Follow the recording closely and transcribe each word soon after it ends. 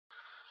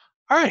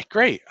All right,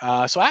 great.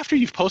 So after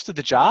you've posted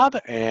the job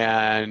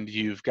and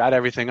you've got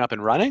everything up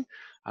and running,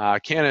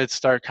 candidates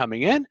start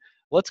coming in.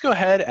 Let's go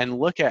ahead and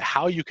look at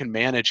how you can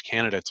manage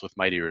candidates with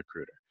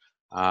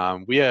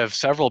MightyRecruiter. We have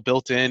several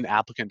built-in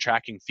applicant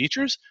tracking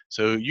features,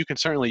 so you can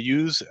certainly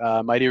use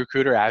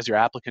MightyRecruiter as your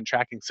applicant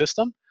tracking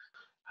system.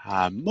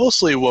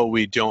 Mostly what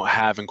we don't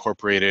have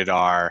incorporated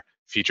are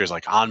features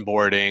like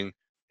onboarding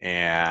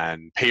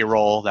and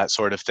payroll, that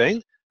sort of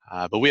thing.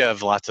 But we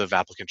have lots of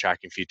applicant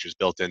tracking features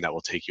built in that will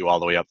take you all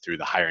the way up through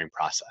the hiring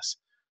process.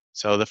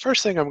 So the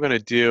first thing I'm going to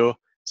do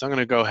is I'm going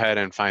to go ahead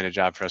and find a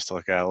job for us to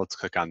look at. Let's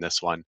click on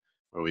this one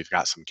where we've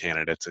got some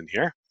candidates in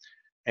here.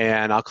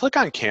 And I'll click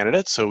on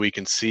candidates so we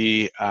can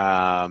see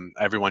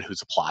everyone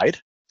who's applied.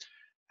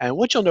 And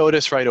what you'll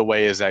notice right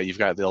away is that you've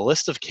got the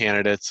list of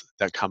candidates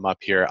that come up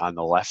here on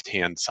the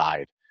left-hand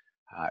side.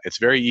 It's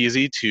very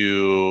easy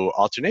to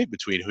alternate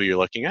between who you're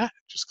looking at.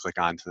 Just click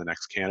on to the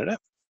next candidate,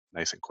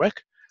 nice and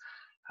quick.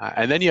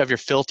 And then you have your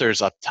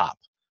filters up top.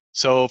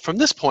 So from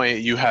this point,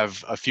 you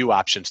have a few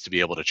options to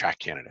be able to track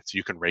candidates.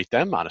 You can rate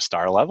them on a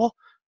star level.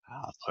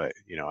 I'll put,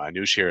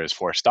 Anush here as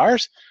 4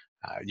 stars.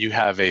 You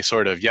have a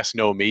sort of yes,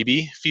 no,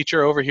 maybe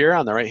feature over here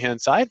on the right-hand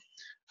side.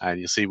 And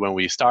you'll see when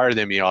we star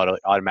them, he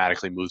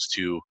automatically moves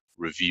to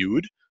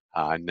reviewed.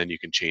 And then you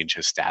can change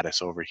his status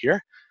over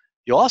here.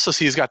 You'll also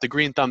see he's got the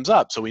green thumbs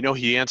up. So we know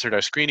he answered our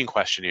screening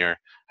questionnaire.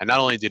 And not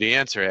only did he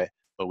answer it,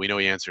 but we know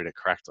he answered it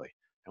correctly.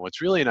 And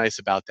what's really nice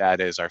about that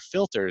is our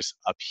filters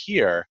up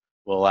here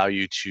will allow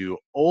you to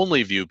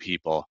only view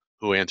people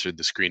who answered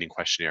the screening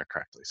questionnaire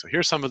correctly. So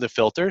here's some of the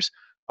filters.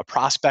 A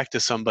prospect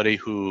is somebody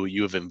who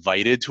you have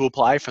invited to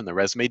apply from the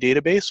resume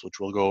database, which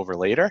we'll go over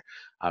later,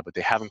 but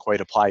they haven't quite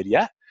applied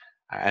yet.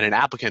 And an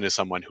applicant is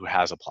someone who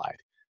has applied.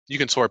 You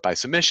can sort by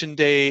submission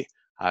date,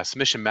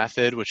 submission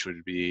method, which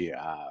would be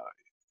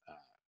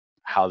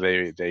how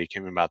they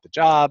came about the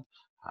job,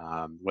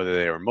 whether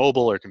they were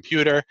mobile or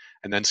computer,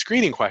 and then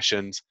screening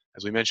questions,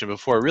 as we mentioned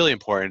before, really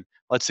important.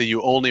 Let's say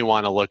you only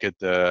want to look at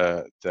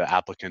the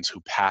applicants who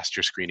passed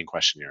your screening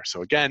questionnaire.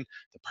 So again,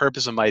 the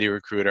purpose of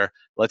MightyRecruiter,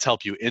 let's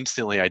help you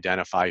instantly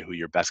identify who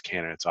your best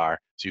candidates are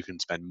so you can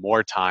spend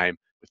more time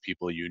with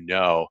people you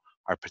know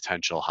are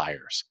potential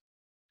hires,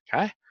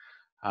 okay?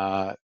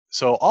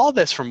 So all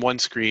this from one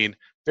screen,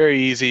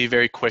 very easy,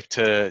 very quick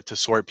to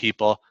sort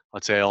people.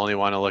 Let's say I only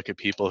want to look at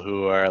people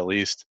who are at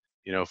least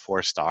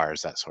 4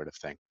 stars, that sort of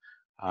thing.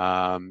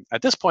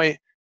 At this point,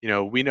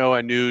 we know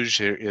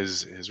Anuj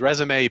is his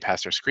resume. He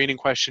passed our screening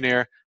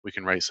questionnaire. We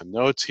can write some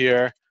notes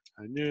here.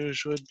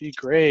 Anuj would be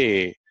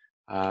great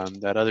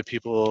that other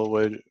people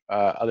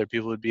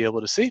would be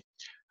able to see.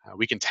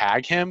 We can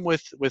tag him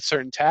with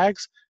certain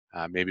tags.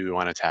 Maybe we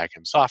want to tag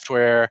him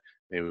software.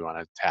 Maybe we want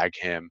to tag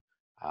him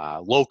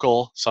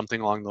local,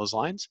 something along those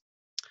lines.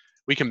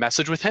 We can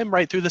message with him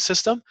right through the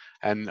system.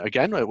 And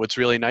again, what's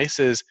really nice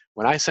is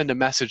when I send a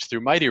message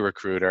through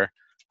MightyRecruiter,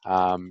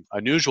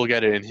 Anuj will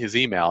get it in his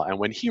email. And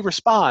when he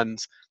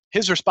responds,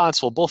 his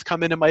response will both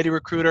come into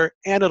MightyRecruiter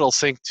and it'll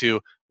sync to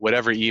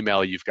whatever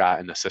email you've got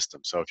in the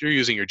system. So if you're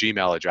using your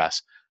Gmail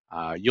address,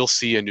 you'll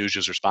see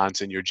Anuj's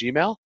response in your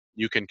Gmail.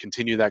 You can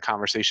continue that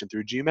conversation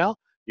through Gmail.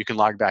 You can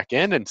log back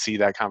in and see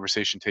that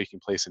conversation taking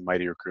place in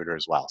MightyRecruiter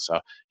as well. So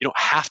you don't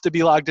have to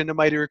be logged into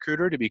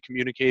MightyRecruiter to be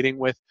communicating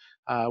with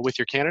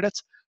your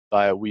candidates,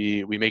 but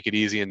we make it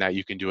easy in that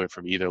you can do it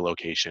from either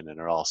location and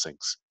it all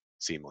syncs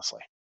seamlessly.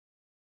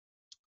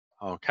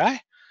 Okay,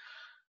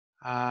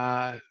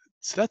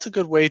 so that's a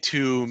good way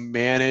to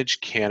manage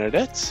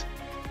candidates.